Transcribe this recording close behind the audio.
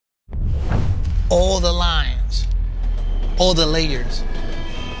all the lines, all the layers,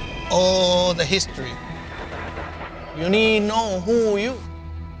 all the history. You need to know who you.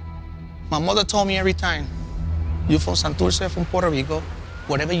 My mother told me every time, you from Santurce, from Puerto Rico,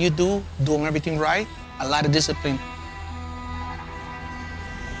 whatever you do, doing everything right, a lot of discipline.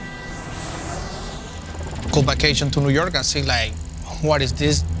 Go vacation to New York, I see like, what is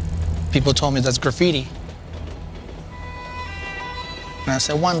this? People told me that's graffiti. And I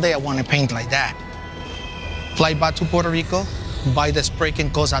said, one day I want to paint like that. Fly back to Puerto Rico, buy the spray can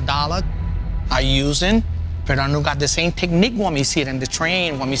cost $1. I use it, but I don't got the same technique when we see it in the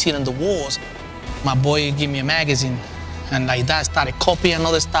train, when we see it on the walls. My boy gave me a magazine, and like that, started copying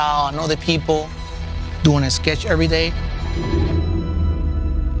another style, another people, doing a sketch every day.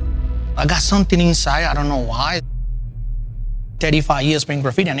 I got something inside, I don't know why. 35 years painting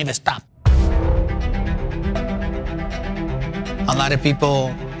graffiti, I never stopped. A lot of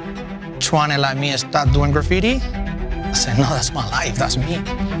people trying to let me start doing graffiti. I said, no, that's my life, that's me.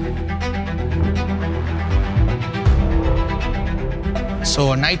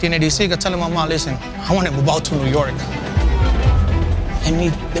 So in 1986, I tell my mom, listen, I want to move out to New York.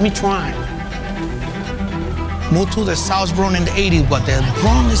 Let me try. Moved to the South Bronx in the 80s, but the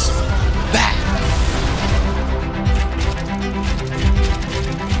Bronx is bad.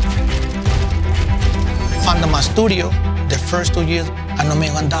 Found my studio, the first 2 years, I don't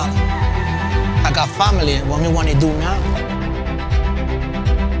make $1. I got family, what me want to do now?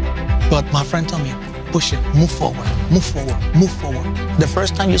 But my friend told me, push it, move forward, move forward, move forward. The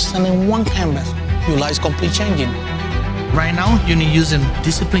first time you're selling one canvas, your life's completely changing. Right now, you need using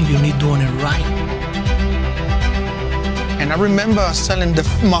discipline, you need doing it right. And I remember selling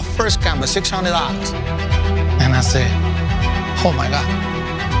my first canvas, $600. And I said, oh my God.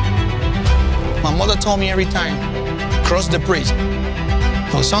 My mother told me every time, cross the bridge.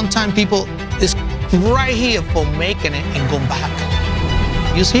 So sometimes people, it's right here for making it and go back.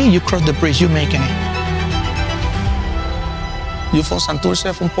 You see, you cross the bridge, you're making it. You from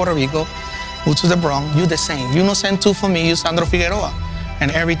Santurce, from Puerto Rico, move to the Bronx, you the same. You know Sen2 for me, you Sandro Figueroa. And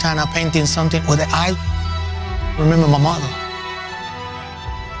every time I'm painting something with the eye, remember my mother.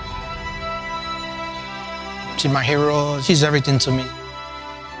 She's my hero, she's everything to me.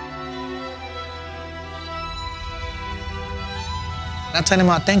 I tell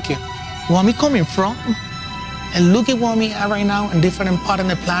him, thank you. Where me coming from, and look at where me at right now in different parts of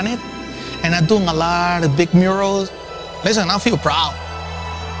the planet, and I'm doing a lot of big murals. Listen, I feel proud.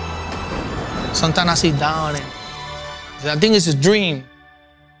 Sometimes I sit down and I think it's a dream.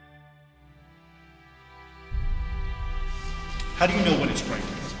 How do you know when it's right?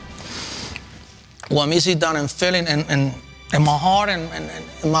 When I sit down and feeling, and my heart and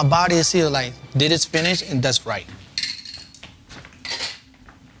my body is here like, did it finish, and that's right.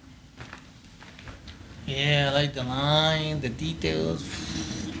 Yeah, I like the line, the details,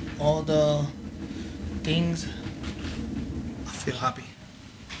 all the things. I feel happy,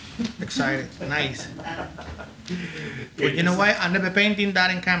 excited, nice. But you know what? I never painted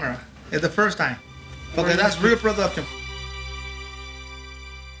that in camera. It's the first time. Okay, that's real production.